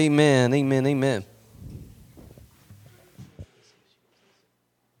Amen, amen, amen.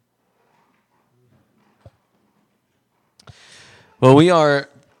 Well, we are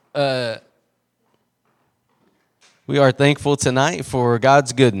thankful tonight for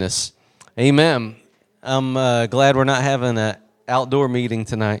God's goodness. Amen. I'm glad we're not having an outdoor meeting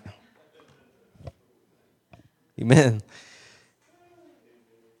tonight. Amen.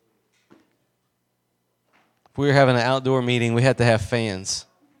 If we were having an outdoor meeting, we had to have fans.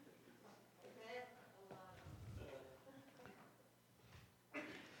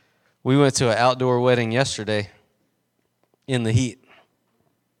 We went to an outdoor wedding yesterday in the heat.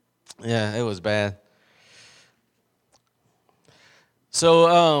 Yeah, it was bad.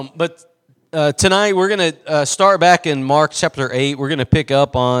 So, tonight we're going to start back in Mark chapter 8. We're going to pick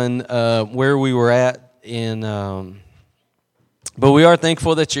up on where we were at but we are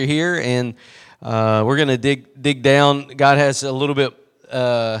thankful that you're here, and we're going to dig down. God has a little bit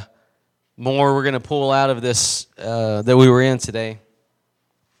more we're going to pull out of this that we were in today.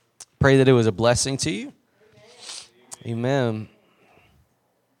 Pray that it was a blessing to you. Amen.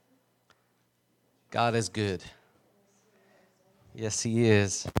 God is good. Yes, He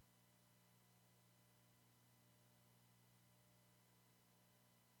is.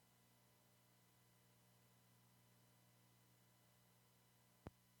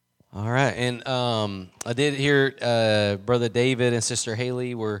 All right, and I did hear Brother David and Sister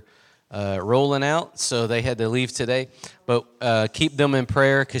Haley were rolling out, so they had to leave today. But keep them in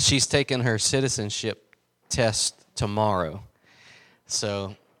prayer because she's taking her citizenship test tomorrow.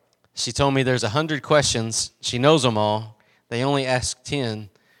 So she told me there's 100 questions. She knows them all. They only asked 10,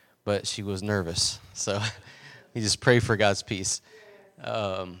 but she was nervous. So you just pray for God's peace.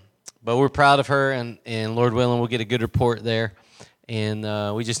 But we're proud of her, and Lord willing, we'll get a good report there. And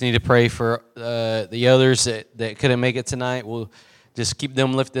we just need to pray for the others that couldn't make it tonight. We'll just keep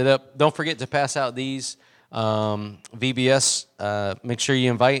them lifted up. Don't forget to pass out these VBS. Make sure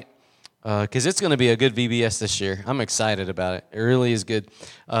you invite, because it's going to be a good VBS this year. I'm excited about it. It really is good.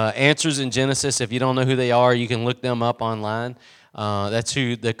 Answers in Genesis, if you don't know who they are, you can look them up online. That's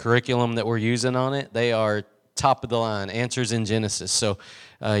the curriculum that we're using on it. They are top of the line, Answers in Genesis. So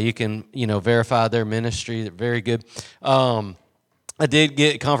you can verify their ministry. They're very good. I did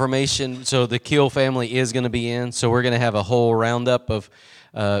get confirmation, so the Keel family is going to be in. So we're going to have a whole roundup of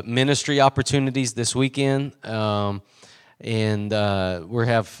ministry opportunities this weekend, and we'll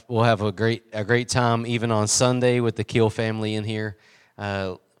have a great time even on Sunday with the Keel family in here,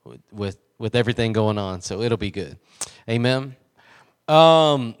 with everything going on. So it'll be good. Amen.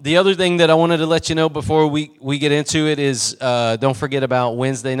 The other thing that I wanted to let you know before we get into it is don't forget about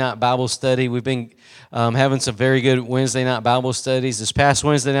Wednesday night Bible study. We've been having some very good Wednesday night Bible studies. This past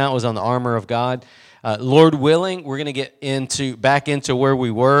Wednesday night was on the armor of God. Lord willing, we're going to get back into where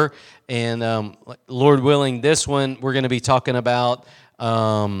we were, and Lord willing, this one we're going to be talking about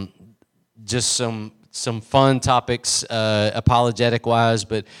just some fun topics, apologetic wise,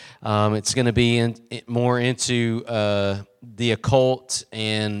 but it's going to be more into the occult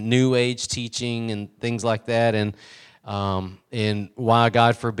and New Age teaching and things like that, and why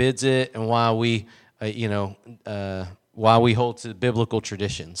God forbids it, and why we why we hold to biblical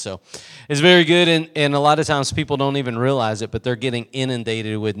tradition. So it's very good, and a lot of times people don't even realize it, but they're getting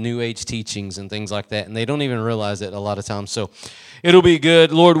inundated with New Age teachings and things like that, and they don't even realize it a lot of times. So it'll be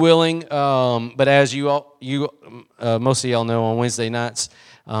good, Lord willing. But as most of y'all know, on Wednesday nights,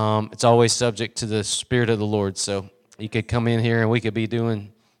 it's always subject to the Spirit of the Lord. So you could come in here and we could be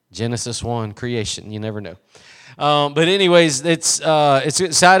doing Genesis 1, creation. You never know. But anyways, it's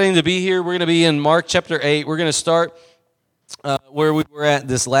exciting to be here. We're going to be in Mark chapter 8. We're going to start where we were at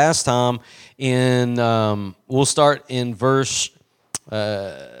this last time. We'll start in verse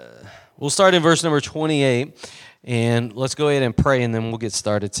number 28. And let's go ahead and pray, and then we'll get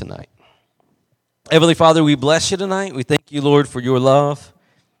started tonight. Heavenly Father, we bless you tonight. We thank you, Lord, for your love.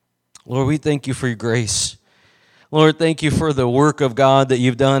 Lord, we thank you for your grace. Lord, thank you for the work of God that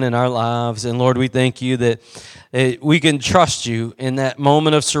you've done in our lives. And Lord, we thank you that we can trust you in that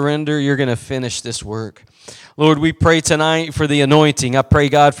moment of surrender. You're going to finish this work. Lord, we pray tonight for the anointing. I pray,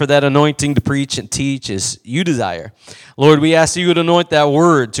 God, for that anointing to preach and teach as you desire. Lord, we ask that you would anoint that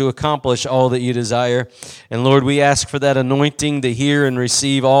word to accomplish all that you desire. And Lord, we ask for that anointing to hear and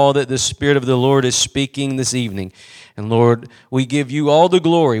receive all that the Spirit of the Lord is speaking this evening. And Lord, we give you all the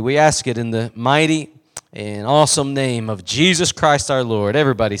glory. We ask it in the mighty and awesome name of Jesus Christ our Lord.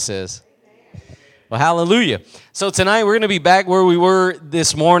 Everybody says, well, hallelujah. So tonight we're going to be back where we were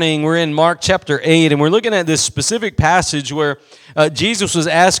this morning. We're in Mark chapter 8, and we're looking at this specific passage where Jesus was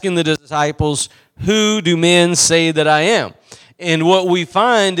asking the disciples, who do men say that I am? And what we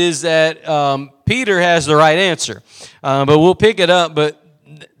find is that Peter has the right answer. But we'll pick it up, but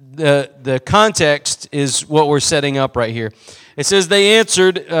the context is what we're setting up right here. It says they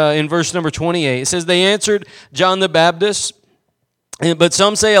answered, in verse number 28, it says they answered John the Baptist, but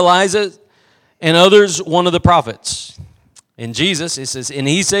some say Elijah, and others one of the prophets. And Jesus, it says, and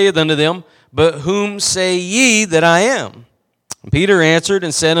he saith unto them, but whom say ye that I am? And Peter answered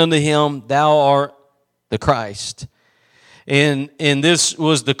and said unto him, thou art the Christ. And this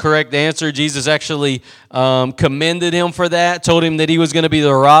was the correct answer. Jesus actually commended him for that, told him that he was going to be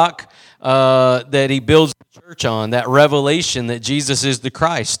the rock that he builds the church on, that revelation that Jesus is the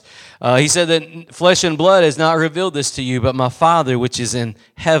Christ. He said that flesh and blood has not revealed this to you, but my Father which is in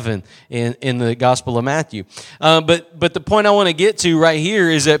heaven, in the Gospel of Matthew. But the point I want to get to right here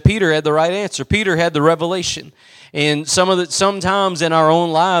is that Peter had the right answer. Peter had the revelation. And sometimes in our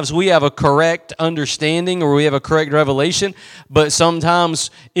own lives, we have a correct understanding or we have a correct revelation, but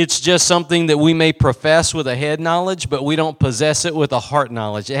sometimes it's just something that we may profess with a head knowledge, but we don't possess it with a heart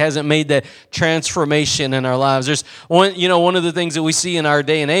knowledge. It hasn't made that transformation in our lives. There's one of the things that we see in our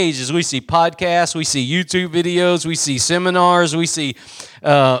day and age is we see podcasts, we see YouTube videos, we see seminars, we see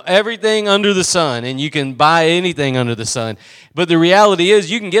everything under the sun, and you can buy anything under the sun. But the reality is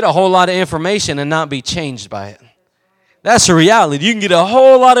you can get a whole lot of information and not be changed by it. That's the reality. You can get a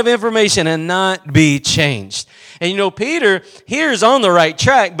whole lot of information and not be changed. And Peter here is on the right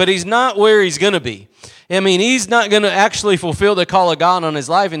track, but he's not where he's going to be. I mean, he's not going to actually fulfill the call of God on his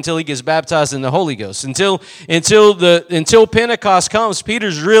life until he gets baptized in the Holy Ghost. Until Pentecost comes,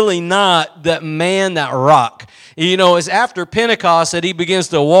 Peter's really not that man, that rock. It's after Pentecost that he begins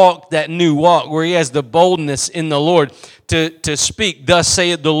to walk that new walk where he has the boldness in the Lord to speak, thus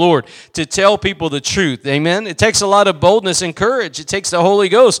saith the Lord, to tell people the truth. Amen? It takes a lot of boldness and courage. It takes the Holy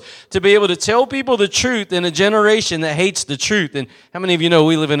Ghost to be able to tell people the truth in a generation that hates the truth. And how many of you know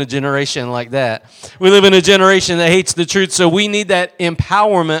we live in a generation like that? We live in a generation that hates the truth, so we need that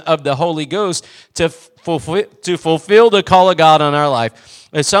empowerment of the Holy Ghost to fulfill the call of God on our life.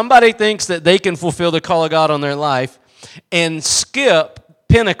 If somebody thinks that they can fulfill the call of God on their life and skip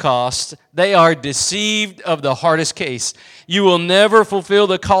Pentecost, they are deceived of the hardest case. You will never fulfill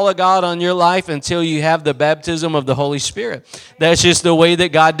the call of God on your life until you have the baptism of the Holy Spirit. That's just the way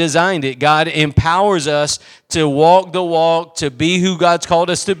that God designed it. God empowers us to walk the walk, to be who God's called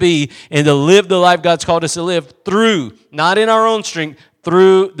us to be, and to live the life God's called us to live through, not in our own strength,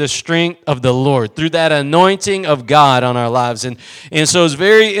 through the strength of the Lord, through that anointing of God on our lives. And so it's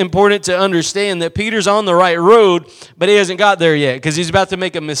very important to understand that Peter's on the right road, but he hasn't got there yet because he's about to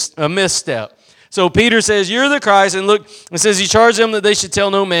make a misstep. So Peter says, you're the Christ, and look, it says he charged them that they should tell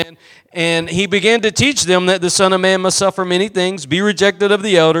no man, and he began to teach them that the Son of Man must suffer many things, be rejected of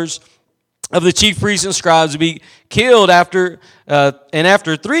the elders, of the chief priests and scribes, be killed and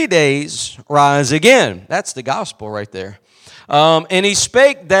after 3 days rise again. That's the gospel right there. And he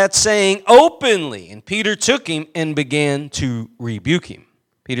spake that saying openly, and Peter took him and began to rebuke him.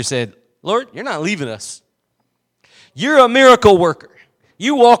 Peter said, Lord, you're not leaving us. You're a miracle worker.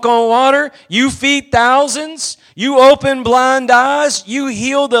 You walk on water, you feed thousands, you open blind eyes, you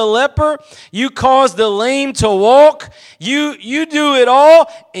heal the leper, you cause the lame to walk, you do it all,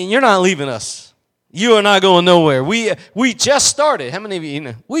 and you're not leaving us. You are not going nowhere. We just started. How many of you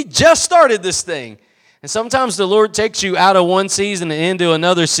know? We just started this thing. And sometimes the Lord takes you out of one season and into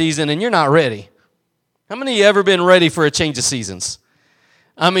another season, and you're not ready. How many of you ever been ready for a change of seasons?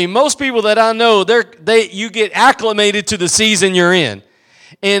 I mean, most people that I know, you get acclimated to the season you're in.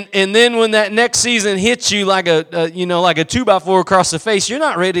 And then when that next season hits you like a 2x4 across the face, you're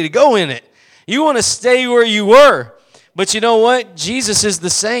not ready to go in it. You want to stay where you were. But you know what? Jesus is the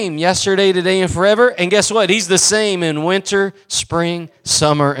same yesterday, today, and forever. And guess what? He's the same in winter, spring,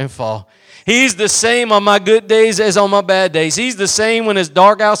 summer, and fall. He's the same on my good days as on my bad days. He's the same when it's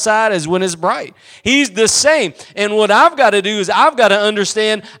dark outside as when it's bright. He's the same. And what I've got to do is I've got to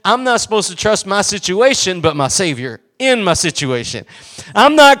understand I'm not supposed to trust my situation, but my Savior in my situation.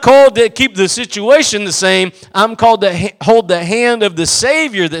 I'm not called to keep the situation the same. I'm called to hold the hand of the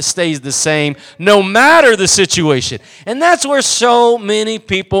Savior that stays the same no matter the situation. And that's where so many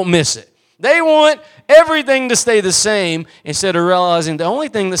people miss it. They want everything to stay the same instead of realizing the only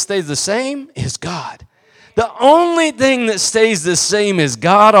thing that stays the same is God. The only thing that stays the same is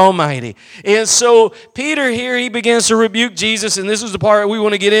God Almighty. And so Peter here, he begins to rebuke Jesus, and this is the part we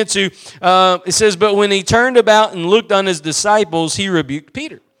want to get into. It says, but when he turned about and looked on his disciples, he rebuked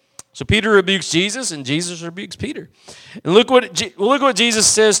Peter. So Peter rebukes Jesus, and Jesus rebukes Peter. And look what Jesus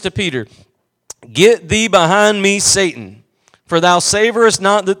says to Peter. Get thee behind me, Satan. For thou savorest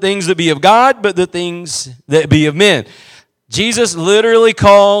not the things that be of God, but the things that be of men. Jesus literally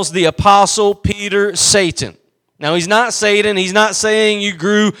calls the apostle Peter Satan. Now, he's not Satan. He's not saying you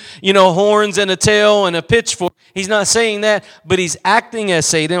grew, horns and a tail and a pitchfork. He's not saying that, but he's acting as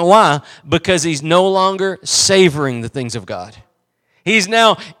Satan. Why? Because he's no longer savoring the things of God. He's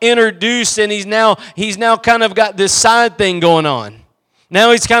now introduced, and he's now kind of got this side thing going on.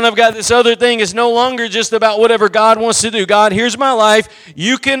 Now he's kind of got this other thing. It's no longer just about whatever God wants to do. God, here's my life.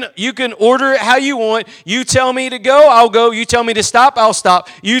 You can order it how you want. You tell me to go, I'll go. You tell me to stop, I'll stop.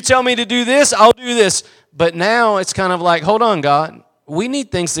 You tell me to do this, I'll do this. But now it's kind of like, hold on, God. We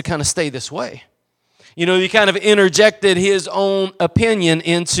need things to kind of stay this way. He kind of interjected his own opinion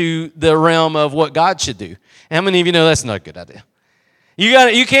into the realm of what God should do. How many of you know that's not a good idea?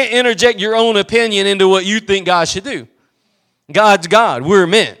 You can't interject your own opinion into what you think God should do. God's God. We're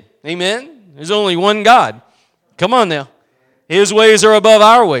men. Amen? There's only one God. Come on now. His ways are above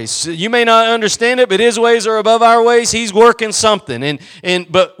our ways. You may not understand it, but His ways are above our ways. He's working something.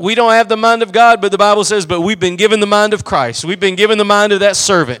 But we don't have the mind of God, but the Bible says, but we've been given the mind of Christ. We've been given the mind of that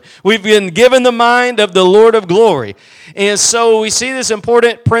servant. We've been given the mind of the Lord of glory. And so we see this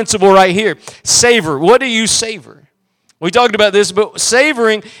important principle right here. Savor. What do you savor? We talked about this, but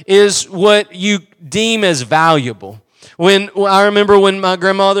savoring is what you deem as valuable. I remember when my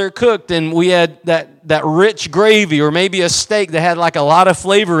grandmother cooked and we had that rich gravy or maybe a steak that had like a lot of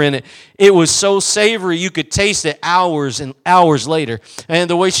flavor in it. It was so savory you could taste it hours and hours later. And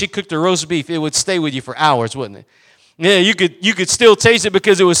the way she cooked the roast beef, it would stay with you for hours, wouldn't it? Yeah, you could still taste it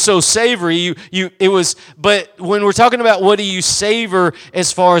because it was so savory. But when we're talking about what do you savor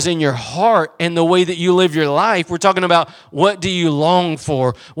as far as in your heart and the way that you live your life, we're talking about what do you long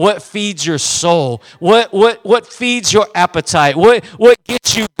for? What feeds your soul? What feeds your appetite? What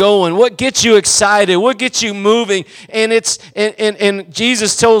gets you going? What gets you excited? What gets you moving? And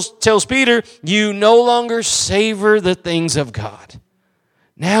Jesus tells Peter, you no longer savor the things of God.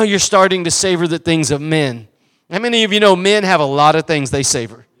 Now you're starting to savor the things of men. How many of you know men have a lot of things they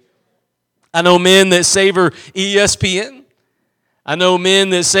savor? I know men that savor ESPN. I know men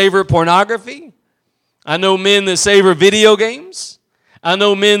that savor pornography. I know men that savor video games. I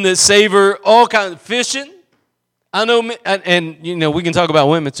know men that savor all kinds of fishing. I know men, and we can talk about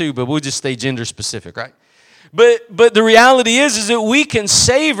women too, but we'll just stay gender specific, right? But the reality is that we can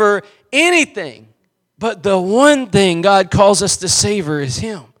savor anything, but the one thing God calls us to savor is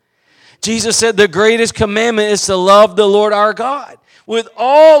Him. Jesus said the greatest commandment is to love the Lord our God with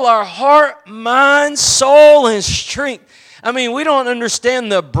all our heart, mind, soul, and strength. I mean, we don't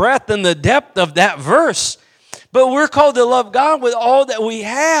understand the breadth and the depth of that verse, but we're called to love God with all that we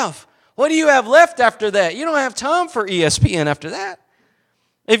have. What do you have left after that? You don't have time for ESPN after that.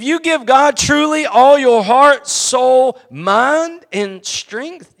 If you give God truly all your heart, soul, mind, and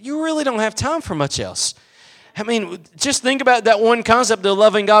strength, you really don't have time for much else. I mean, just think about that one concept of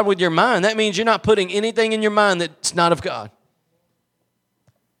loving God with your mind. That means you're not putting anything in your mind that's not of God.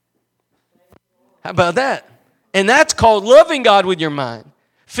 How about that? And that's called loving God with your mind.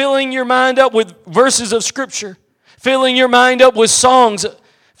 Filling your mind up with verses of Scripture. Filling your mind up with songs.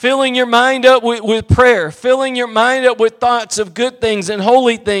 Filling your mind up with prayer. Filling your mind up with thoughts of good things and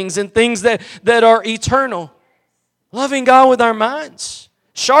holy things and things that are eternal. Loving God with our minds.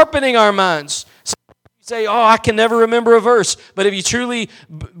 Sharpening our minds. Say, I can never remember a verse. But if you truly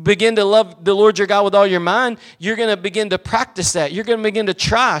begin to love the Lord your God with all your mind, you're going to begin to practice that. You're going to begin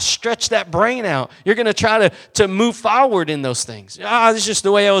to stretch that brain out. You're going to try to move forward in those things. This is just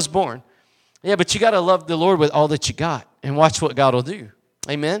the way I was born. Yeah, but you got to love the Lord with all that you got and watch what God will do.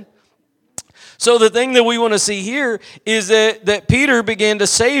 Amen? So the thing that we want to see here is that Peter began to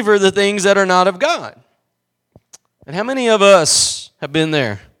savor the things that are not of God. And how many of us have been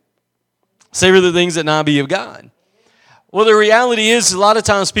there? Savor the things that not be of God. Well, the reality is a lot of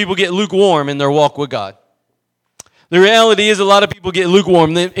times people get lukewarm in their walk with God. The reality is a lot of people get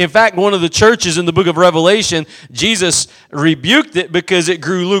lukewarm. In fact, one of the churches in the book of Revelation, Jesus rebuked it because it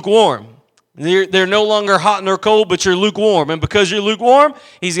grew lukewarm. They're no longer hot nor cold, but you're lukewarm. And because you're lukewarm,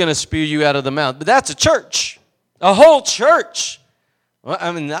 He's going to spew you out of the mouth. But that's a church, a whole church. Well,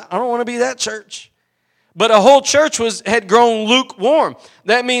 I don't want to be that church. But a whole church had grown lukewarm.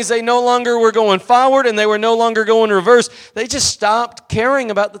 That means they no longer were going forward and they were no longer going reverse. They just stopped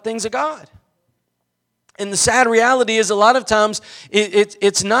caring about the things of God. And the sad reality is a lot of times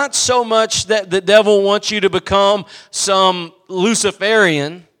it's not so much that the devil wants you to become some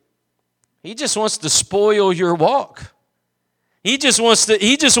Luciferian. He just wants to spoil your walk. He just wants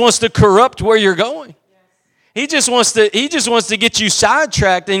to corrupt where you're going. He just wants to get you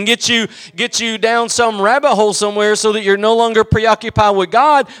sidetracked and get you down some rabbit hole somewhere so that you're no longer preoccupied with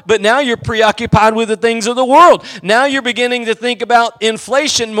God, but now you're preoccupied with the things of the world. Now you're beginning to think about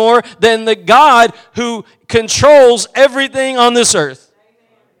inflation more than the God who controls everything on this earth.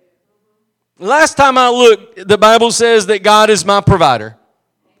 Last time I looked, the Bible says that God is my provider.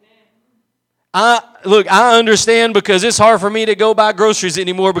 I understand because it's hard for me to go buy groceries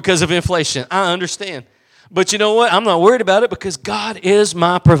anymore because of inflation. I understand. But you know what? I'm not worried about it because God is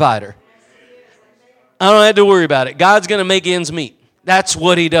my provider. I don't have to worry about it. God's going to make ends meet. That's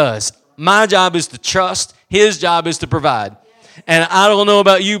what He does. My job is to trust. His job is to provide. And I don't know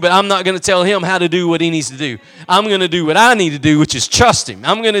about you, but I'm not going to tell Him how to do what He needs to do. I'm going to do what I need to do, which is trust Him.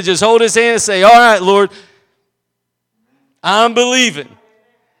 I'm going to just hold His hand and say, all right, Lord, I'm believing.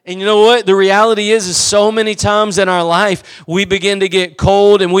 And you know what? The reality is so many times in our life, we begin to get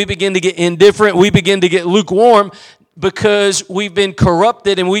cold and we begin to get indifferent. We begin to get lukewarm because we've been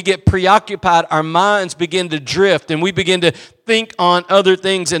corrupted and we get preoccupied. Our minds begin to drift and we begin to think on other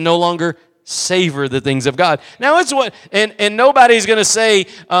things and no longer savor the things of God. Now, it's what, and nobody's going to say,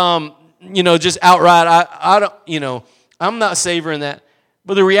 just outright, I don't, I'm not savoring that.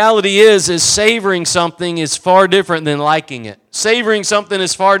 But the reality is savoring something is far different than liking it. Savoring something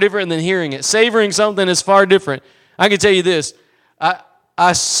is far different than hearing it. Savoring something is far different. I can tell you this.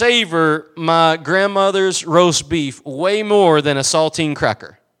 I savor my grandmother's roast beef way more than a saltine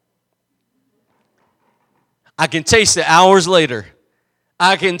cracker. I can taste it hours later.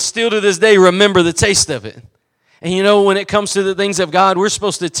 I can still to this day remember the taste of it. And when it comes to the things of God, we're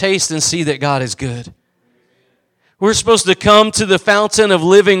supposed to taste and see that God is good. We're supposed to come to the fountain of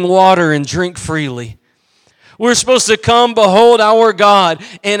living water and drink freely. We're supposed to come behold our God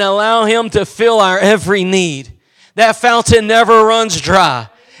and allow Him to fill our every need. That fountain never runs dry.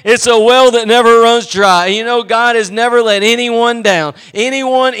 It's a well that never runs dry. And God has never let anyone down.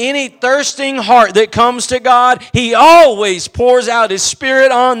 Any thirsting heart that comes to God, He always pours out His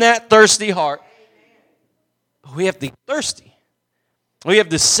Spirit on that thirsty heart. But we have to be thirsty. We have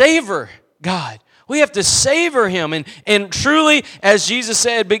to savor God. We have to savor Him and truly, as Jesus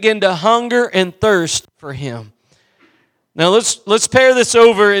said, begin to hunger and thirst for Him. Now let's pair this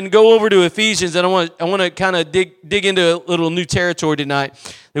over and go over to Ephesians, and I want to kind of dig into a little new territory tonight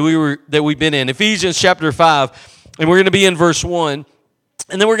that we've been in. Ephesians chapter 5, and we're going to be in verse 1,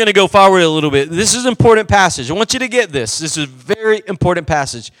 and then we're going to go forward a little bit. This is an important passage. I want you to get this. This is a very important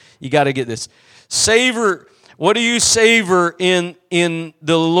passage. You got to get this. Savor. What do you savor in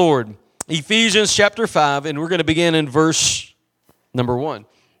the Lord? Ephesians chapter 5, and we're going to begin in verse number 1.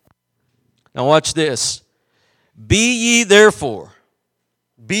 Now watch this. Be ye therefore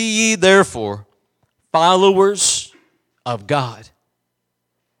followers of God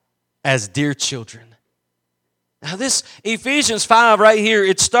as dear children. Now this Ephesians 5 right here,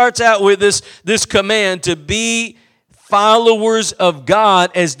 it starts out with this command to be followers of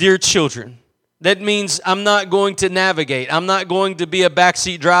God as dear children. That means I'm not going to navigate. I'm not going to be a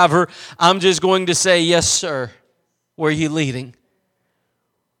backseat driver. I'm just going to say, yes, sir. Where are you leading?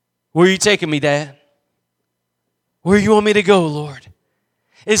 Where are you taking me, Dad? Where you want me to go, Lord?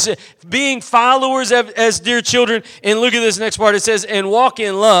 It's being followers as dear children. And look at this next part. It says, and walk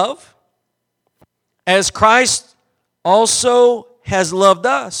in love as Christ also has loved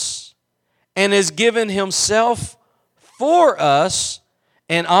us and has given Himself for us,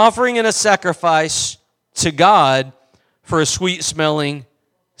 an offering and a sacrifice to God for a sweet-smelling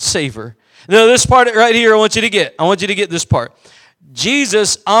savor. Now, this part right here, I want you to get this part.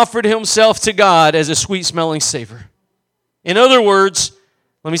 Jesus offered Himself to God as a sweet-smelling savor. In other words,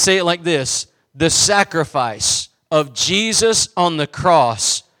 let me say it like this. The sacrifice of Jesus on the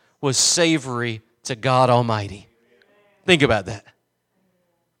cross was savory to God Almighty. Think about that.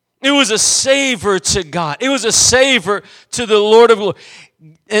 It was a savor to God. It was a savor to the Lord of glory.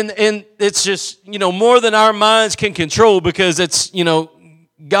 And it's just, more than our minds can control because it's,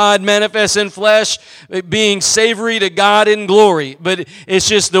 God manifests in flesh, being savory to God in glory. But it's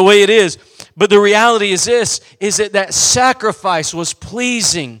just the way it is. But the reality is this, is that sacrifice was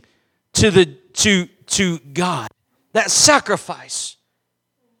pleasing to God. That sacrifice.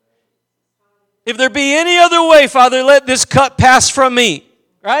 If there be any other way, Father, let this cup pass from me.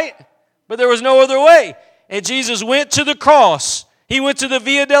 Right? But there was no other way. And Jesus went to the cross. He went to the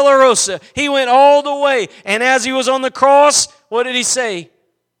Via Dolorosa. He went all the way. And as He was on the cross, what did He say?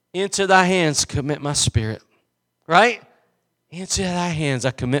 Into thy hands commit my spirit. Right? Into thy hands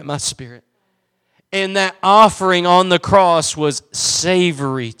I commit my spirit. And that offering on the cross was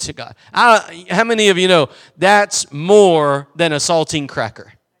savory to God. How many of you know that's more than a saltine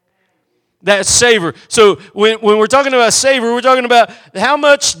cracker? That savor. So when we're talking about savor, we're talking about how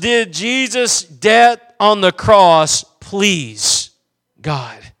much did Jesus' death on the cross please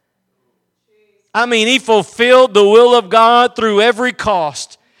God? I mean, he fulfilled the will of God through every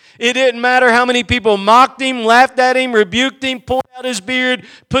cost. It didn't matter how many people mocked him, laughed at him, rebuked him, pulled out his beard,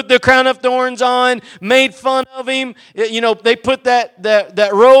 put the crown of thorns on, made fun of him. You know, they put that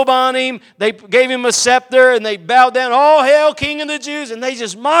robe on him. They gave him a scepter, and they bowed down, "All hail, King of the Jews," and they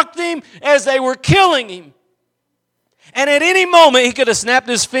just mocked him as they were killing him. And at any moment, he could have snapped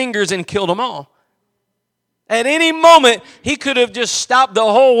his fingers and killed them all. At any moment, he could have just stopped the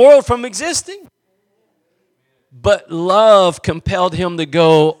whole world from existing. But love compelled him to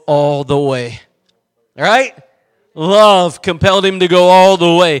go all the way. All right? Love compelled him to go all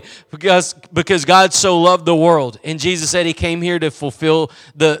the way because God so loved the world. And Jesus said he came here to fulfill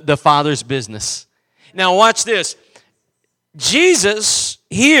the Father's business. Now watch this. Jesus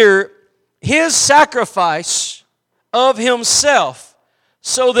here, his sacrifice of himself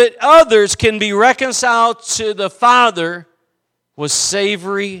so that others can be reconciled to the Father was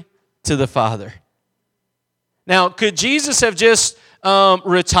savory to the Father. Now, could Jesus have just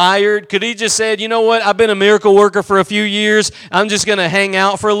retired? Could he just said, "You know what, I've been a miracle worker for a few years. I'm just going to hang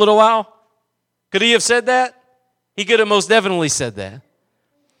out for a little while"? Could he have said that? He could have most definitely said that.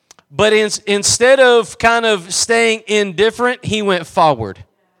 But instead of kind of staying indifferent, he went forward.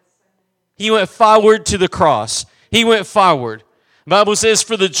 He went forward to the cross. He went forward. The Bible says,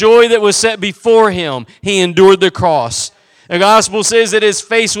 for the joy that was set before him, he endured the cross. The gospel says that his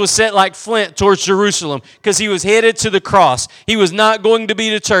face was set like flint towards Jerusalem because he was headed to the cross. He was not going to be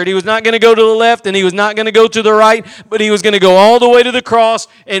deterred. He was not going to go to the left and he was not going to go to the right, but he was going to go all the way to the cross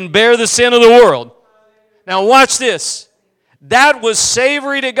and bear the sin of the world. Now watch this. That was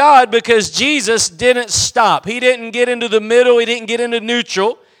savory to God because Jesus didn't stop. He didn't get into the middle. He didn't get into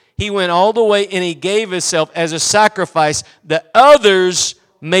neutral. He went all the way and he gave himself as a sacrifice that others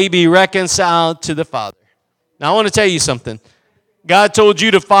may be reconciled to the Father. Now, I want to tell you something. God told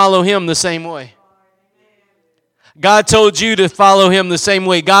you to follow him the same way. God told you to follow him the same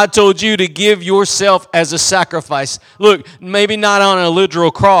way. God told you to give yourself as a sacrifice. Look, maybe not on a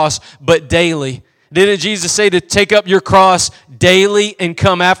literal cross, but daily. Didn't Jesus say to take up your cross daily and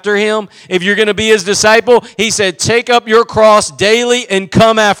come after him? If you're going to be his disciple, he said, take up your cross daily and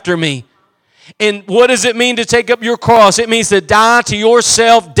come after me. And what does it mean to take up your cross? It means to die to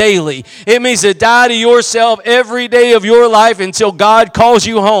yourself daily. It means to die to yourself every day of your life until God calls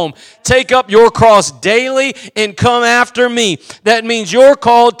you home. Take up your cross daily and come after me. That means you're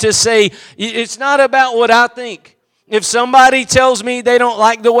called to say, it's not about what I think. If somebody tells me they don't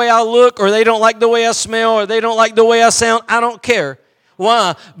like the way I look or they don't like the way I smell or they don't like the way I sound, I don't care.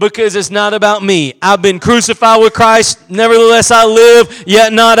 Why? Because it's not about me. I've been crucified with Christ. Nevertheless, I live,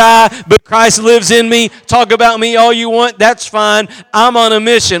 yet not I, but Christ lives in me. Talk about me all you want. That's fine. I'm on a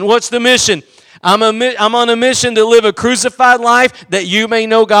mission. What's the mission? I'm on a mission to live a crucified life that you may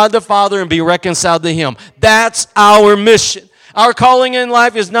know God the Father and be reconciled to him. That's our mission. Our calling in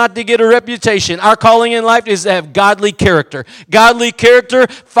life is not to get a reputation. Our calling in life is to have godly character. Godly character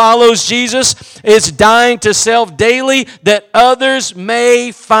follows Jesus. It's dying to self daily that others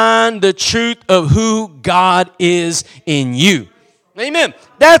may find the truth of who God is in you. Amen.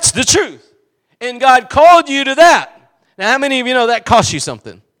 That's the truth. And God called you to that. Now, how many of you know that costs you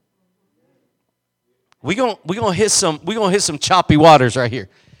something? We're gonna hit some choppy waters right here.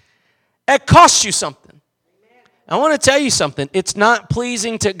 It costs you something. I want to tell you something. It's not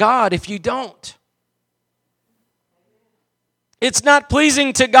pleasing to God if you don't. It's not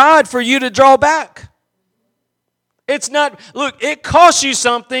pleasing to God for you to draw back. It's not, look, it costs you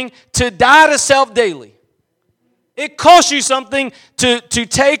something to die to self daily. It costs you something to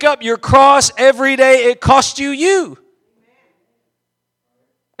take up your cross every day. It costs you.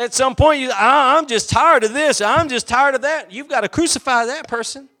 At some point, I'm just tired of this. I'm just tired of that. You've got to crucify that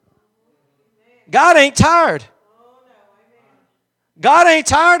person. God ain't tired. God ain't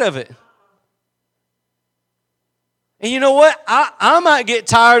tired of it. And you know what? I might get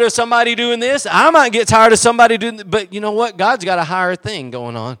tired of somebody doing this. I might get tired of somebody doing this. But you know what? God's got a higher thing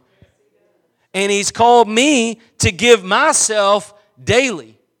going on. And he's called me to give myself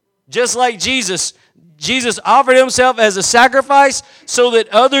daily. Just like Jesus. Jesus offered himself as a sacrifice so that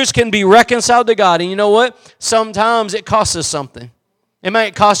others can be reconciled to God. And you know what? Sometimes it costs us something. It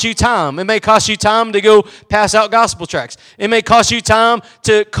may cost you time. It may cost you time to go pass out gospel tracts. It may cost you time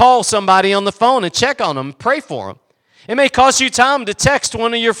to call somebody on the phone and check on them and pray for them. It may cost you time to text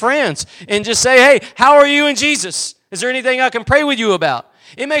one of your friends and just say, hey, how are you in Jesus? Is there anything I can pray with you about?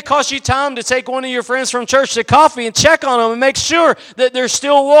 It may cost you time to take one of your friends from church to coffee and check on them and make sure that they're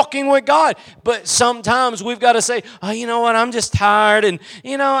still walking with God. But sometimes we've got to say, oh, you know what, I'm just tired, and,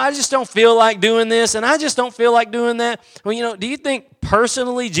 I just don't feel like doing this, and I just don't feel like doing that. Well, do you think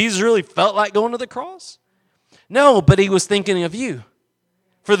personally Jesus really felt like going to the cross? No, but he was thinking of you.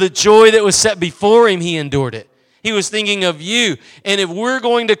 For the joy that was set before him, he endured it. He was thinking of you. And if we're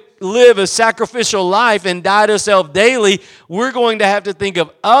going to live a sacrificial life and die to self daily, we're going to have to think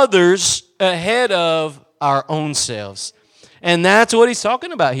of others ahead of our own selves. And that's what he's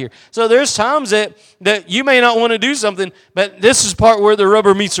talking about here. So there's times that you may not want to do something, but this is part where the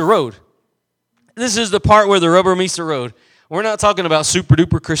rubber meets the road. This is the part where the rubber meets the road. We're not talking about super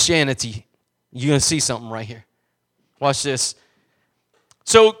duper Christianity. You're going to see something right here. Watch this.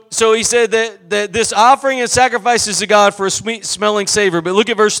 So he said that this offering and sacrifices to God for a sweet smelling savor. But look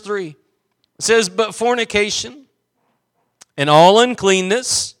at verse 3. It says, but fornication and all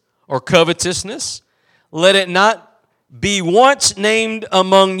uncleanness or covetousness, let it not be once named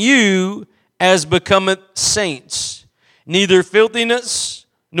among you as becometh saints. Neither filthiness,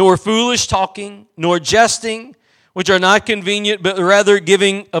 nor foolish talking, nor jesting, which are not convenient, but rather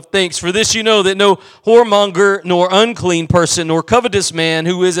giving of thanks. For this you know that no whoremonger, nor unclean person, nor covetous man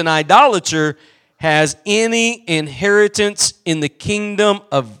who is an idolater has any inheritance in the kingdom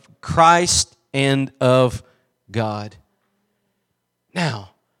of Christ and of God.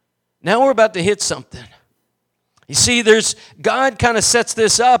 Now we're about to hit something. You see, God kind of sets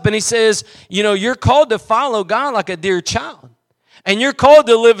this up, and he says, you're called to follow God like a dear child. And you're called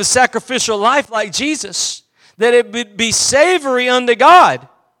to live a sacrificial life like Jesus, that it would be savory unto God.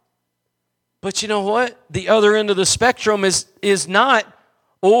 But you know what? The other end of the spectrum is not,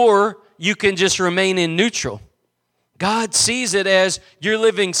 or you can just remain in neutral. God sees it as you're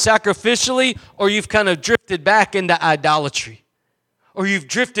living sacrificially, or you've kind of drifted back into idolatry, or you've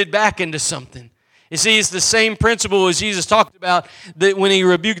drifted back into something. You see, it's the same principle as Jesus talked about that when he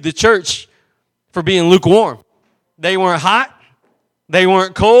rebuked the church for being lukewarm. They weren't hot. They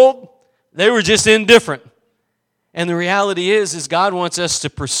weren't cold. They were just indifferent. And the reality is God wants us to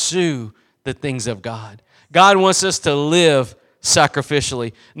pursue the things of God. God wants us to live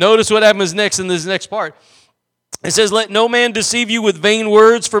sacrificially. Notice what happens next in this next part. It says, let no man deceive you with vain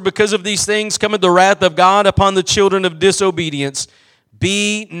words, for because of these things cometh the wrath of God upon the children of disobedience.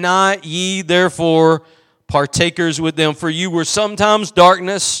 Be not ye therefore partakers with them, for you were sometimes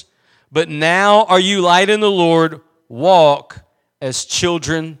darkness, but now are you light in the Lord. Walk as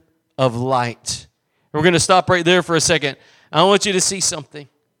children of light. We're going to stop right there for a second. I want you to see something.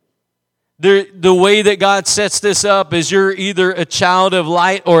 The way that God sets this up is you're either a child of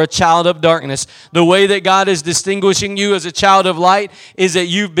light or a child of darkness. The way that God is distinguishing you as a child of light is that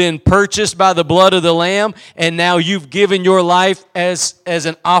you've been purchased by the blood of the Lamb, and now you've given your life as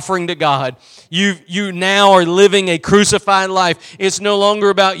an offering to God. You now are living a crucified life. It's no longer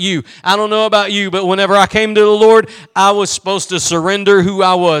about you. I don't know about you, but whenever I came to the Lord, I was supposed to surrender who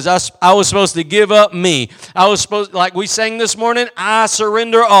I was. I was supposed to give up me. I was supposed, like we sang this morning, I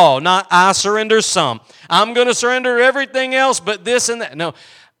surrender all, not I surrender some. I'm going to surrender everything else but this and that. No,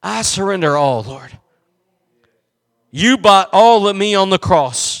 I surrender all, Lord. You bought all of me on the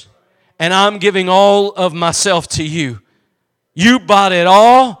cross, and I'm giving all of myself to you. You bought it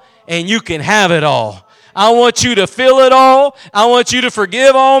all, and you can have it all. I want you to fill it all. I want you to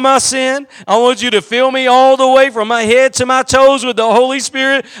forgive all my sin. I want you to fill me all the way from my head to my toes with the Holy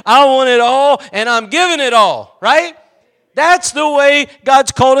Spirit. I want it all, and I'm giving it all, right? That's the way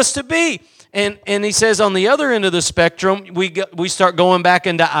God's called us to be. And he says on the other end of the spectrum, we start going back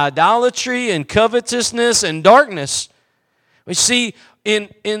into idolatry and covetousness and darkness. We see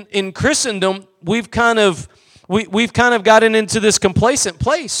in Christendom, we've kind of gotten into this complacent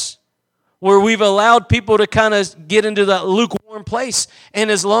place where we've allowed people to kind of get into that lukewarm place.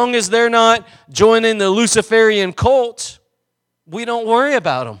 And as long as they're not joining the Luciferian cult, we don't worry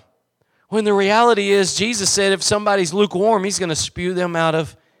about them. When the reality is, Jesus said if somebody's lukewarm, he's going to spew them out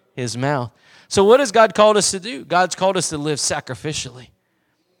of his mouth. So what has God called us to do? God's called us to live sacrificially.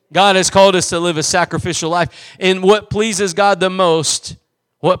 God has called us to live a sacrificial life. And what pleases God the most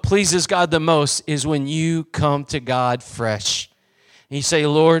is when you come to God fresh. And you say,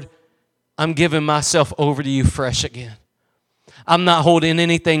 Lord, I'm giving myself over to you fresh again. I'm not holding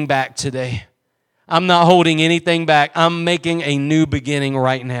anything back today. I'm not holding anything back. I'm making a new beginning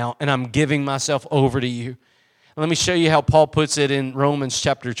right now, and I'm giving myself over to you. Let me show you how Paul puts it in Romans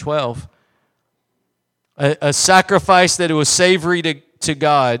chapter 12. A sacrifice that it was savory to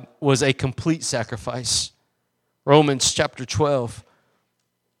God was a complete sacrifice. Romans chapter 12.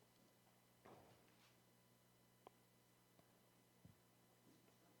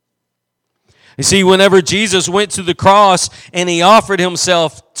 You see, whenever Jesus went to the cross and he offered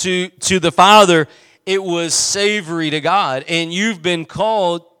himself to the Father, it was savory to God. And you've been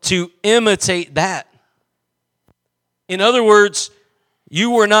called to imitate that. In other words,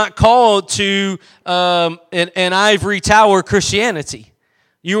 you were not called to an ivory tower Christianity.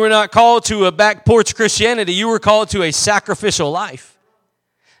 You were not called to a back porch Christianity. You were called to a sacrificial life.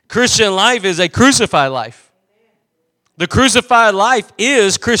 Christian life is a crucified life. The crucified life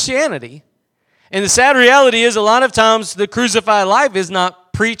is Christianity. And the sad reality is a lot of times the crucified life is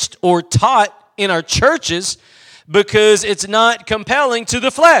not preached or taught in our churches because it's not compelling to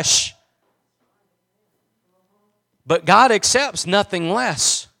the flesh. But God accepts nothing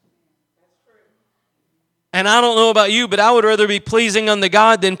less. And I don't know about you, but I would rather be pleasing unto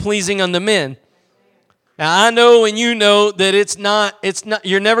God than pleasing unto men. Now, I know and you know that it's not,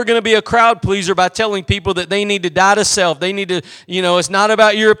 you're never going to be a crowd pleaser by telling people that they need to die to self. They need to, it's not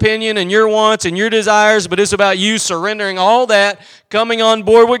about your opinion and your wants and your desires, but it's about you surrendering all that, coming on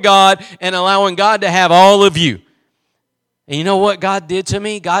board with God, and allowing God to have all of you. And you know what God did to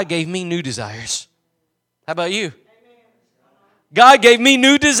me? God gave me new desires. How about you? God gave me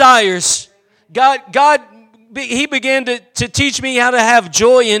new desires. He began to teach me how to have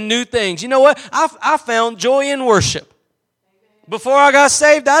joy in new things. You know what? I found joy in worship. Before I got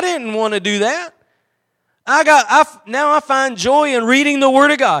saved, I didn't want to do that. Now I find joy in reading the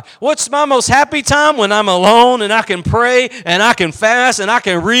Word of God. What's my most happy time? When I'm alone and I can pray and I can fast and I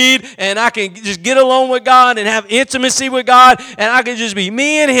can read and I can just get alone with God and have intimacy with God and I can just be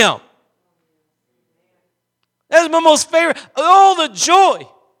me and Him. That's my most favorite. All the joy.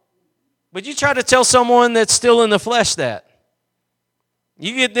 But you try to tell someone that's still in the flesh that.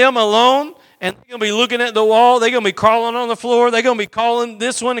 You get them alone, and they're going to be looking at the wall. They're going to be crawling on the floor. They're going to be calling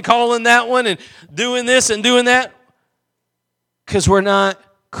this one and calling that one and doing this and doing that. Because we're not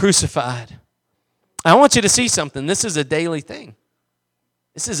crucified. I want you to see something. This is a daily thing.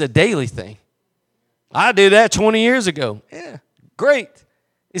 This is a daily thing. I did that 20 years ago. Yeah, great.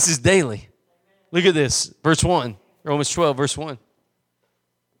 This is daily. Look at this. Verse 1. Romans 12, verse 1.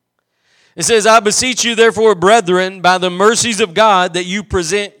 It says, I beseech you, therefore, brethren, by the mercies of God, that you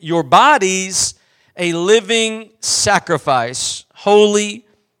present your bodies a living sacrifice, holy,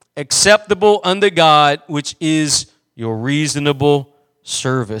 acceptable unto God, which is your reasonable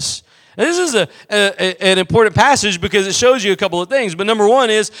service. And this is an important passage because it shows you a couple of things. But number one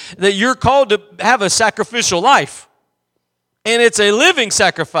is that you're called to have a sacrificial life. And it's a living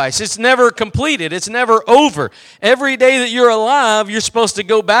sacrifice. It's never completed. It's never over. Every day that you're alive, you're supposed to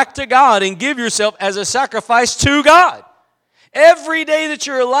go back to God and give yourself as a sacrifice to God. Every day that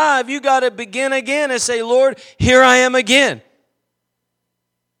you're alive, you got to begin again and say, Lord, here I am again.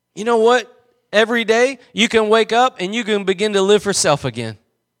 You know what? Every day you can wake up and you can begin to live for self again.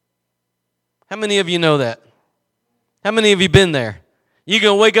 How many of you know that? How many of you been there? You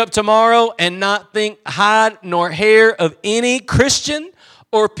can wake up tomorrow and not think hide nor hair of any Christian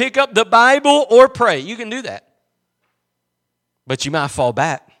or pick up the Bible or pray. You can do that. But you might fall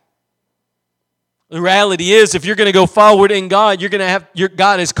back. The reality is, if you're going to go forward in God,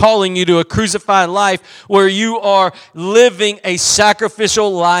 God is calling you to a crucified life where you are living a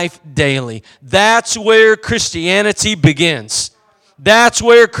sacrificial life daily. That's where Christianity begins. That's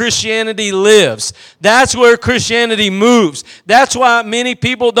where Christianity lives. That's where Christianity moves. That's why many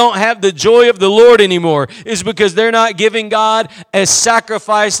people don't have the joy of the Lord anymore, is because they're not giving God a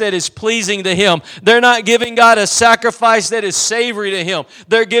sacrifice that is pleasing to Him. They're not giving God a sacrifice that is savory to Him.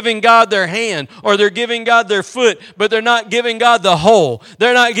 They're giving God their hand or they're giving God their foot, but they're not giving God the whole.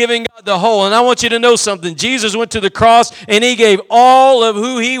 They're not giving God the whole. And I want you to know something. Jesus went to the cross and He gave all of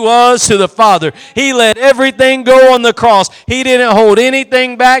who He was to the Father. He let everything go on the cross. He didn't hold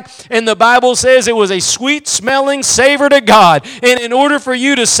anything back, and the Bible says it was a sweet smelling savor to God. And in order for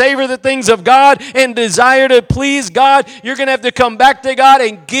you to savor the things of God and desire to please God, you're going to have to come back to God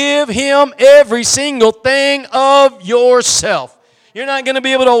and give Him every single thing of yourself. You're not going to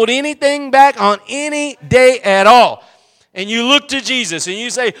be able to hold anything back on any day at all. And you look to Jesus and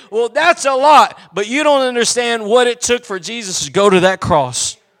you say, well, that's a lot, but you don't understand what it took for Jesus to go to that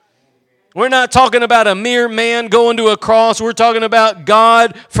cross. We're not talking about a mere man going to a cross. We're talking about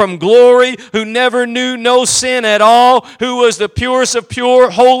God from glory, who never knew no sin at all, who was the purest of pure,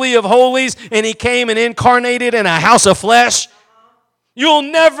 holy of holies, and He came and incarnated in a house of flesh. You'll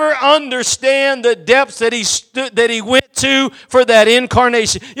never understand the depths that he went to for that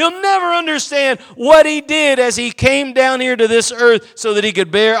incarnation. You'll never understand what he did as he came down here to this earth so that he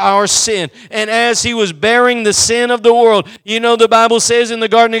could bear our sin. And as he was bearing the sin of the world, you know the Bible says in the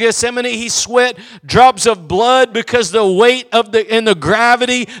Garden of Gethsemane, he sweat drops of blood because the weight of and the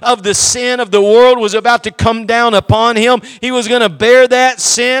gravity of the sin of the world was about to come down upon him. He was going to bear that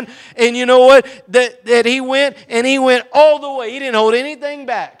sin. And you know what? That he went all the way. He didn't hold anything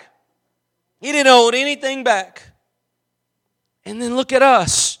back. He didn't hold anything back. And then look at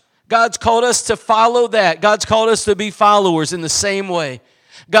us. God's called us to follow that. God's called us to be followers in the same way.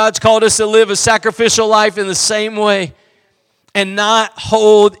 God's called us to live a sacrificial life in the same way and not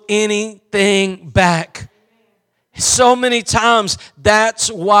hold anything back. So many times,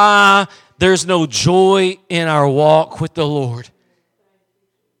 that's why there's no joy in our walk with the Lord.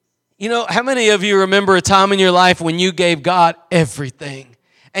 You know, how many of you remember a time in your life when you gave God everything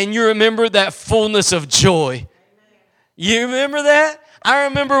and you remember that fullness of joy? You remember that? I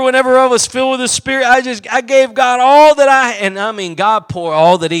remember whenever I was filled with the Spirit, I gave God all that God poured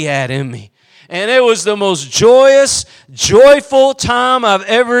all that He had in me. And it was the most joyous, joyful time I've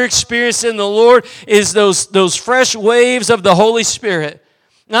ever experienced in the Lord is those fresh waves of the Holy Spirit.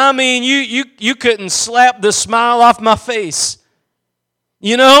 I mean, you couldn't slap the smile off my face.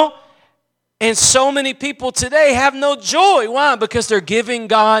 You know? And so many people today have no joy. Why? Because they're giving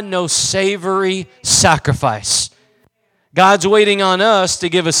God no savory sacrifice. God's waiting on us to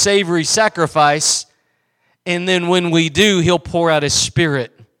give a savory sacrifice, and then when we do, He'll pour out His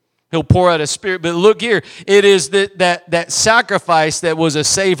Spirit. He'll pour out His Spirit. But look here, it is that sacrifice that was a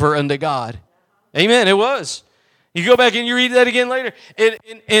savor unto God. Amen, it was. You go back and you read that again later.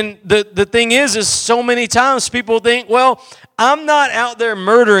 And the thing is so many times people think, well, I'm not out there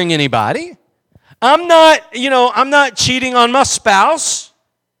murdering anybody. I'm not cheating on my spouse.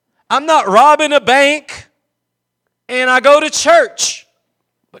 I'm not robbing a bank. And I go to church.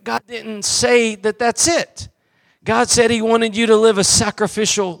 But God didn't say that that's it. God said He wanted you to live a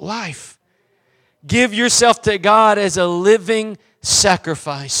sacrificial life. Give yourself to God as a living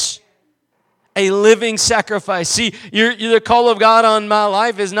sacrifice. A living sacrifice. See, the call of God on my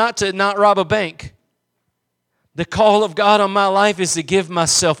life is not to not rob a bank. The call of God on my life is to give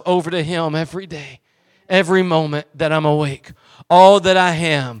myself over to Him every day, every moment that I'm awake. All that I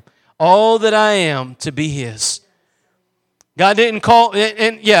am to be His. God didn't call, let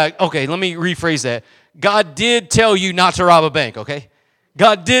me rephrase that. God did tell you not to rob a bank, okay?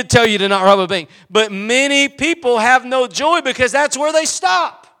 God did tell you to not rob a bank. But many people have no joy because that's where they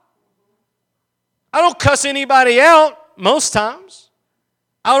stop. I don't cuss anybody out most times.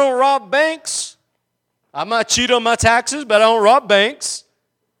 I don't rob banks. I might cheat on my taxes, but I don't rob banks.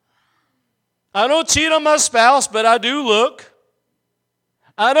 I don't cheat on my spouse, but I do look.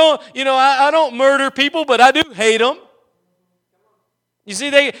 I don't murder people, but I do hate them. You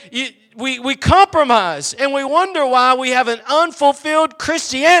see, we compromise, and we wonder why we have an unfulfilled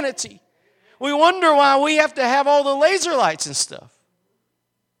Christianity. We wonder why we have to have all the laser lights and stuff.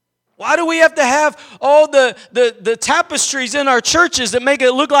 Why do we have to have all the tapestries in our churches that make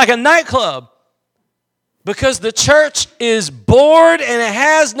it look like a nightclub? Because the church is bored and it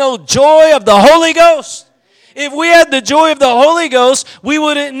has no joy of the Holy Ghost. If we had the joy of the Holy Ghost, we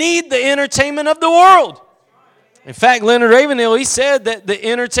wouldn't need the entertainment of the world. In fact, Leonard Ravenhill, he said that the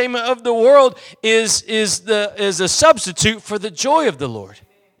entertainment of the world is a substitute for the joy of the Lord.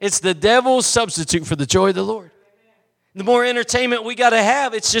 It's the devil's substitute for the joy of the Lord. The more entertainment we got to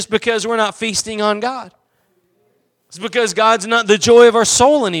have, it's just because we're not feasting on God. It's because God's not the joy of our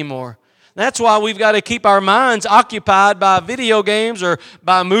soul anymore. That's why we've got to keep our minds occupied by video games or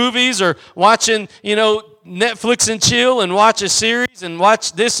by movies or watching, Netflix and chill and watch a series and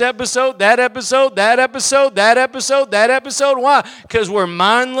watch this episode, that episode, that episode, that episode, that episode. Why? Because we're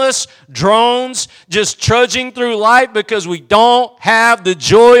mindless drones just trudging through life because we don't have the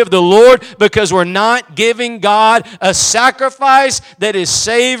joy of the Lord because we're not giving God a sacrifice that is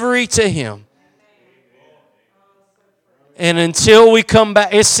savory to Him. And until we come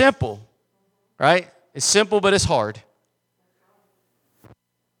back, it's simple. Right? It's simple, but it's hard.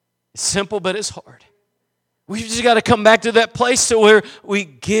 It's simple, but it's hard. We've just got to come back to that place to where we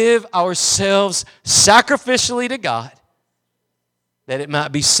give ourselves sacrificially to God that it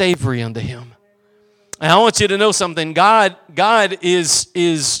might be savory unto Him. And I want you to know something. God is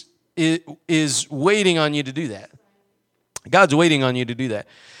waiting on you to do that. God's waiting on you to do that.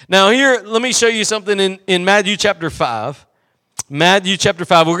 Now here, let me show you something in Matthew chapter 5. Matthew chapter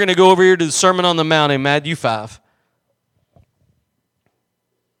 5. We're going to go over here to the Sermon on the Mount in Matthew 5.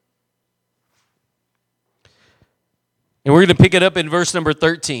 And And we're going to pick it up in verse number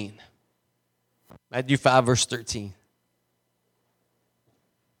 13. Matthew 5, verse 13.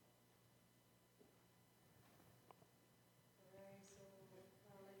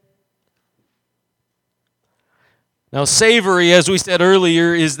 Now, savory, as we said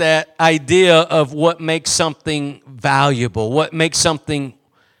earlier, is that idea of what makes something valuable, what makes something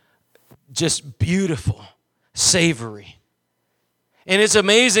just beautiful, savory. And it's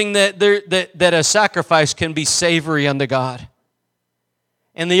amazing that a sacrifice can be savory unto God.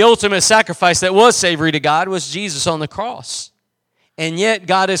 And the ultimate sacrifice that was savory to God was Jesus on the cross. And yet,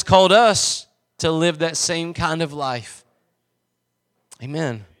 God has called us to live that same kind of life.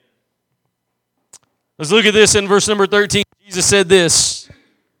 Amen. Let's look at this in verse number 13. Jesus said this,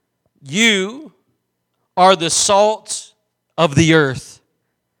 "You are the salt of the earth.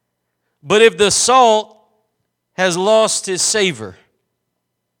 But if the salt has lost his savor,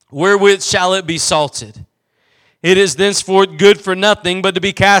 wherewith shall it be salted? It is thenceforth good for nothing but to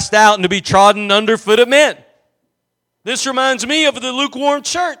be cast out and to be trodden under foot of men." This reminds me of the lukewarm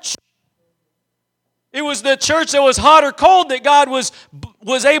church. It was the church that was hot or cold that God was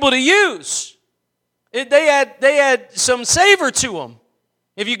able to use. They had some savor to them.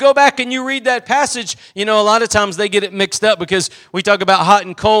 If you go back and you read that passage, a lot of times they get it mixed up because we talk about hot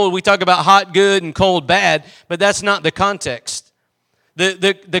and cold, we talk about hot good and cold bad, but that's not the context.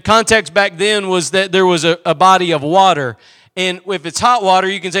 The context back then was that there was a body of water, and if it's hot water,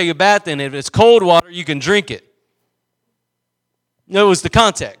 you can take a bath in it. If it's cold water, you can drink it. That was the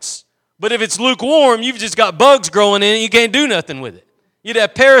context. But if it's lukewarm, you've just got bugs growing in it, you can't do nothing with it. You'd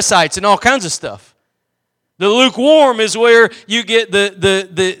have parasites and all kinds of stuff. The lukewarm is where you get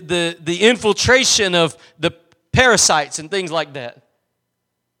the infiltration of the parasites and things like that.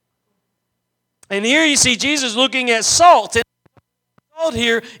 And here you see Jesus looking at salt. And salt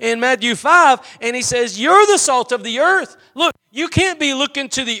here in Matthew 5, and he says, "You're the salt of the earth." Look, you can't be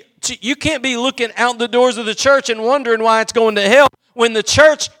looking out the doors of the church and wondering why it's going to hell when the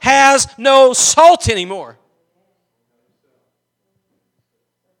church has no salt anymore.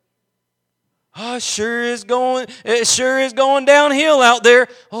 Oh, it sure is going downhill out there.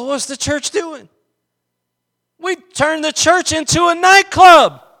 Oh, what's the church doing? We turned the church into a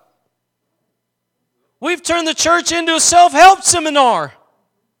nightclub. We've turned the church into a self-help seminar.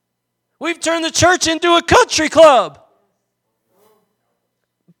 We've turned the church into a country club.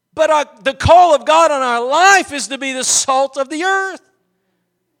 But the call of God on our life is to be the salt of the earth.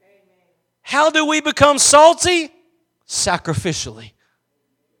 How do we become salty? Sacrificially.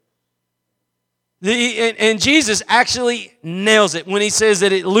 And Jesus actually nails it when he says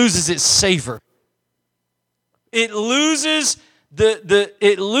that it loses its savor. It loses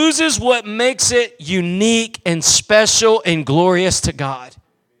it loses what makes it unique and special and glorious to God.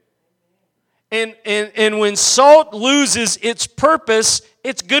 And when salt loses its purpose,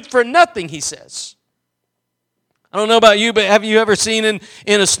 it's good for nothing, he says. I don't know about you, but have you ever seen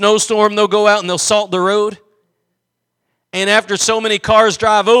in a snowstorm, they'll go out and they'll salt the road? And after so many cars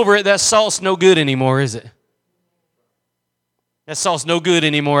drive over it, that salt's no good anymore, is it? That salt's no good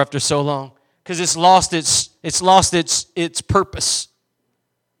anymore after so long because it's lost its purpose.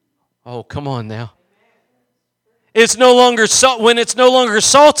 Oh, come on now. It's no longer when it's no longer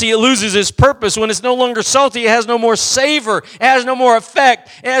salty, it loses its purpose. When it's no longer salty, it has no more savor. It has no more effect.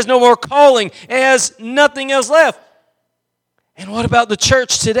 It has no more calling. It has nothing else left. And what about the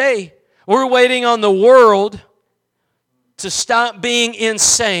church today? We're waiting on the world to stop being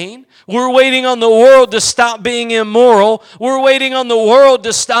insane. We're waiting on the world to stop being immoral. We're waiting on the world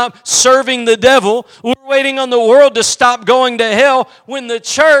to stop serving the devil. We're waiting on the world to stop going to hell when the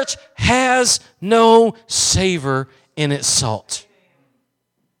church has no savor in its salt.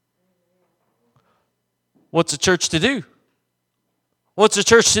 What's a church to do? What's a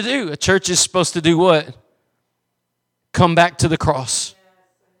church to do? A church is supposed to do what? Come back to the cross.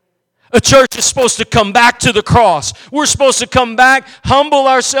 A church is supposed to come back to the cross. We're supposed to come back, humble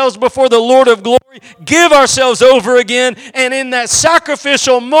ourselves before the Lord of glory, give ourselves over again, and in that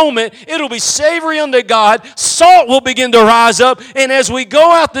sacrificial moment, it'll be savory unto God. Salt will begin to rise up, and as we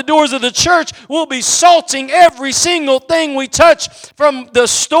go out the doors of the church, we'll be salting every single thing we touch, from the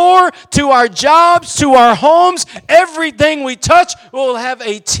store to our jobs to our homes. Everything we touch will have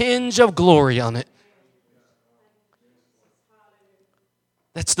a tinge of glory on it.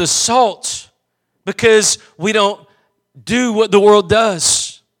 That's the salt, because we don't do what the world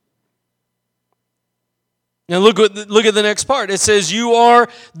does. Now look at the next part. It says, "You are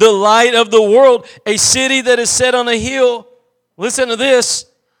the light of the world. A city that is set on a hill," listen to this,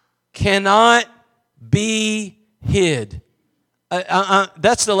 "cannot be hid."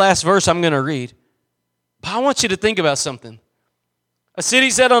 That's the last verse I'm going to read. I want you to think about something. A city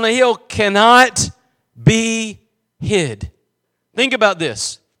set on a hill cannot be hid. Think about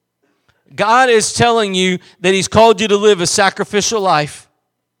this. God is telling you that He's called you to live a sacrificial life,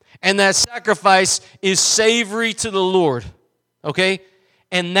 and that sacrifice is savory to the Lord, okay?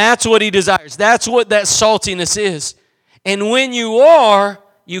 And that's what He desires. That's what that saltiness is. And when you are,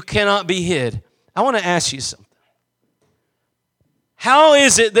 you cannot be hid. I want to ask you something. How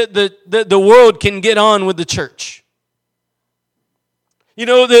is it that the world can get on with the church? You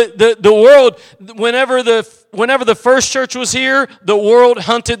know, the world, whenever the first church was here, the world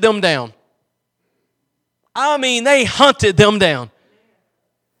hunted them down. I mean, they hunted them down.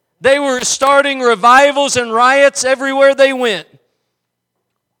 They were starting revivals and riots everywhere they went.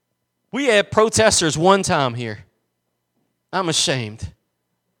 We had protesters one time here. I'm ashamed.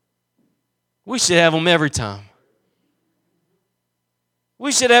 We should have them every time.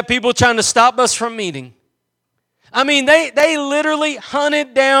 We should have people trying to stop us from meeting. I mean, they literally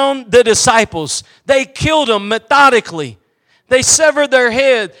hunted down the disciples. They killed them methodically. They severed their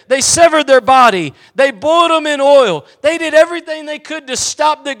head. They severed their body. They boiled them in oil. They did everything they could to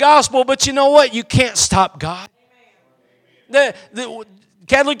stop the gospel, but you know what? You can't stop God. The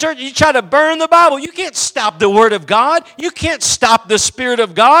Catholic Church, you try to burn the Bible. You can't stop the Word of God. You can't stop the Spirit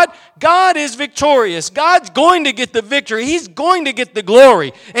of God. God is victorious. God's going to get the victory. He's going to get the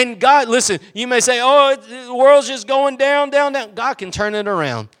glory. And God, listen, you may say, oh, the world's just going down, down, down. God can turn it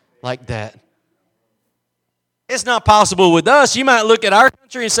around like that. It's not possible with us. You might look at our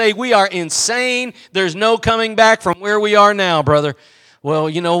country and say, we are insane. There's no coming back from where we are now, brother. Well,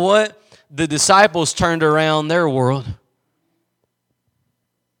 you know what? The disciples turned around their world.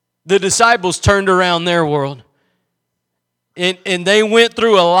 The disciples turned around their world. And they went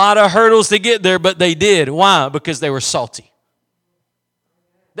through a lot of hurdles to get there, but they did. Why? Because they were salty.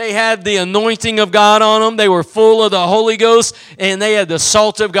 They had the anointing of God on them. They were full of the Holy Ghost, and they had the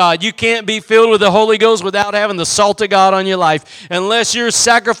salt of God. You can't be filled with the Holy Ghost without having the salt of God on your life. Unless you're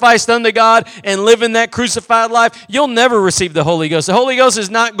sacrificed unto God and living that crucified life, you'll never receive the Holy Ghost. The Holy Ghost is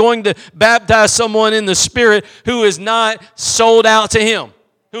not going to baptize someone in the Spirit who is not sold out to Him,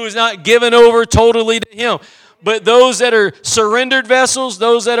 who is not given over totally to Him. But those that are surrendered vessels,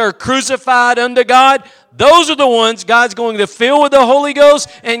 those that are crucified unto God, those are the ones God's going to fill with the Holy Ghost,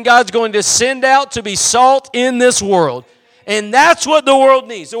 and God's going to send out to be salt in this world. And that's what the world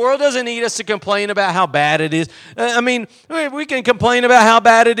needs. The world doesn't need us to complain about how bad it is. I mean, we can complain about how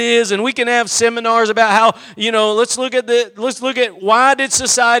bad it is, and we can have seminars about how, let's look at why did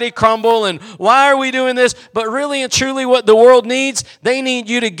society crumble and why are we doing this? But really and truly what the world needs, they need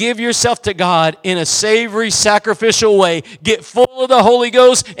you to give yourself to God in a savory, sacrificial way. Get full of the Holy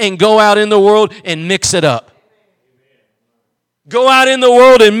Ghost and go out in the world and mix it up. Go out in the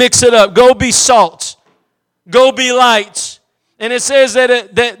world and mix it up. Go be salt. Go be lights. And it says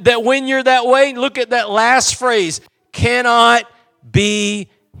that when you're that way, look at that last phrase, cannot be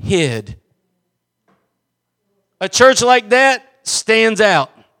hid. A church like that stands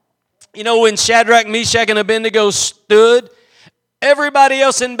out. You know, when Shadrach, Meshach, and Abednego stood, everybody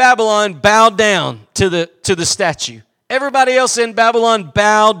else in Babylon bowed down to the statue. Everybody else in Babylon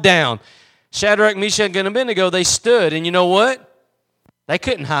bowed down. Shadrach, Meshach, and Abednego, they stood. And you know what? They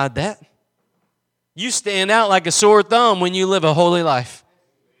couldn't hide that. You stand out like a sore thumb when you live a holy life.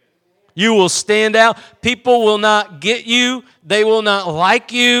 You will stand out. People will not get you. They will not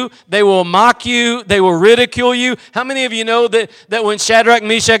like you. They will mock you. They will ridicule you. How many of you know that when Shadrach,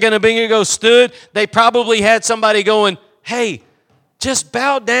 Meshach, and Abednego stood, they probably had somebody going, hey, just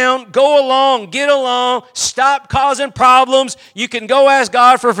bow down, go along, get along, stop causing problems. You can go ask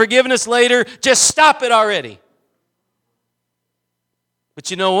God for forgiveness later. Just stop it already. But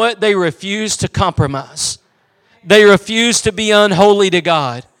you know what? They refuse to compromise. They refuse to be unholy to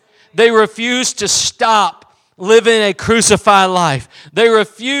God. They refuse to stop living a crucified life. They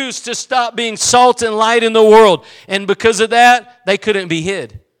refuse to stop being salt and light in the world. And because of that, they couldn't be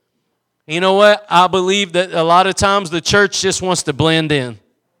hid. You know what? I believe that a lot of times the church just wants to blend in.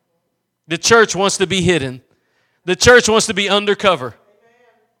 The church wants to be hidden. The church wants to be undercover.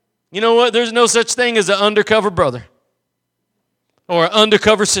 You know what? There's no such thing as an undercover brother or an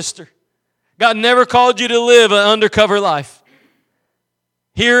undercover sister. God never called you to live an undercover life.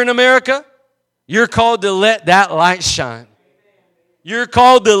 Here in America, you're called to let that light shine. You're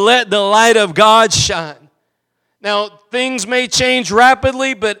called to let the light of God shine. Now, things may change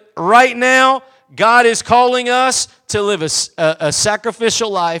rapidly, but right now, God is calling us to live a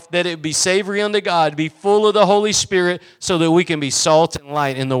sacrificial life, that it be savory unto God, be full of the Holy Spirit, so that we can be salt and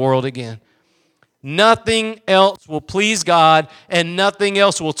light in the world again. Nothing else will please God, and nothing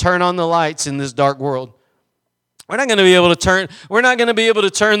else will turn on the lights in this dark world. We're not going to be able to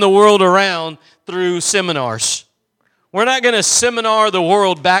turn the world around through seminars. We're not going to seminar the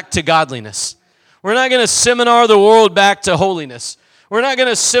world back to godliness. We're not going to seminar the world back to holiness. We're not going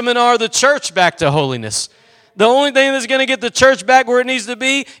to seminar the church back to holiness. The only thing that's going to get the church back where it needs to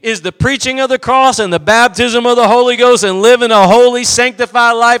be is the preaching of the cross and the baptism of the Holy Ghost and living a holy,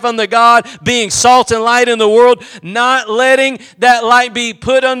 sanctified life unto God, being salt and light in the world, not letting that light be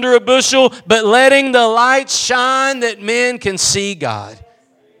put under a bushel, but letting the light shine that men can see God.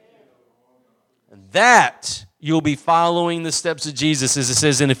 And that you'll be following the steps of Jesus, as it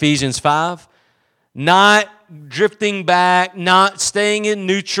says in Ephesians 5. Not drifting back, not staying in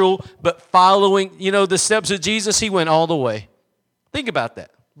neutral, but following, the steps of Jesus. He went all the way. Think about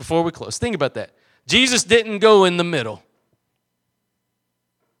that before we close. Think about that. Jesus didn't go in the middle.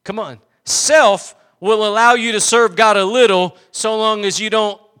 Come on. Self will allow you to serve God a little so long as you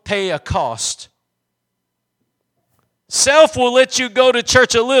don't pay a cost. Self will let you go to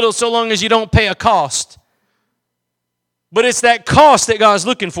church a little so long as you don't pay a cost. But it's that cost that God's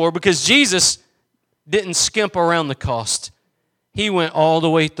looking for, because Jesus didn't skimp around the cost. He went all the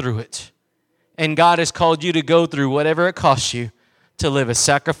way through it. And God has called you to go through whatever it costs you to live a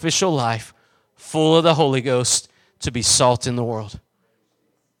sacrificial life full of the Holy Ghost, to be salt in the world.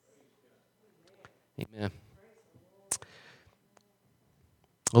 Amen.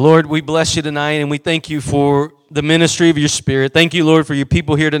 Lord, we bless you tonight, and we thank you for the ministry of your Spirit. Thank you, Lord, for your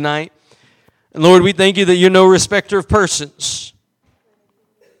people here tonight. And Lord, we thank you that you're no respecter of persons.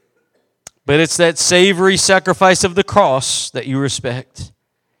 But it's that savory sacrifice of the cross that you respect.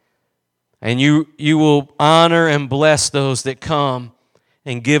 And you will honor and bless those that come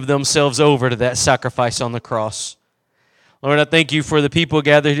and give themselves over to that sacrifice on the cross. Lord, I thank you for the people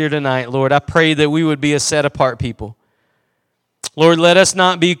gathered here tonight. Lord, I pray that we would be a set-apart people. Lord, let us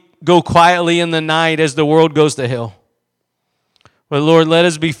not go quietly in the night as the world goes to hell. But Lord, let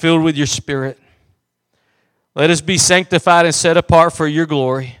us be filled with your Spirit. Let us be sanctified and set apart for your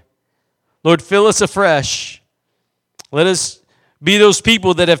glory. Lord, fill us afresh. Let us be those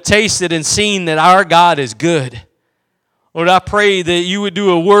people that have tasted and seen that our God is good. Lord, I pray that you would do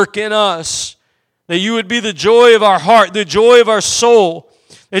a work in us, that you would be the joy of our heart, the joy of our soul,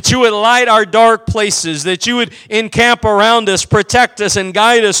 that you would light our dark places, that you would encamp around us, protect us, and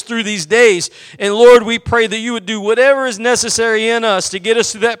guide us through these days. And Lord, we pray that you would do whatever is necessary in us to get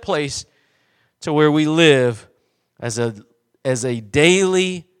us to that place to where we live as a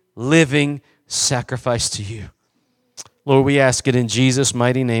daily living sacrifice to you. Lord, we ask it in Jesus'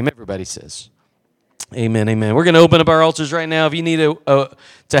 mighty name. Everybody says, amen, amen. We're going to open up our altars right now. If you need to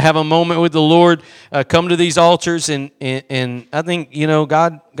have a moment with the Lord, come to these altars. And I think,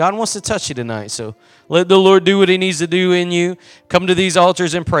 God wants to touch you tonight. So let the Lord do what he needs to do in you. Come to these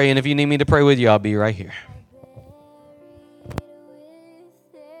altars and pray. And if you need me to pray with you, I'll be right here.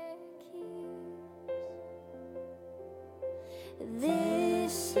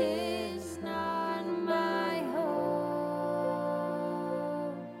 This is not my home,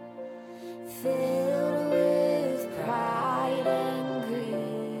 filled with pride and greed.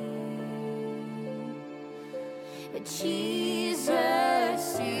 But Jesus,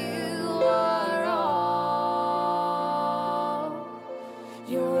 you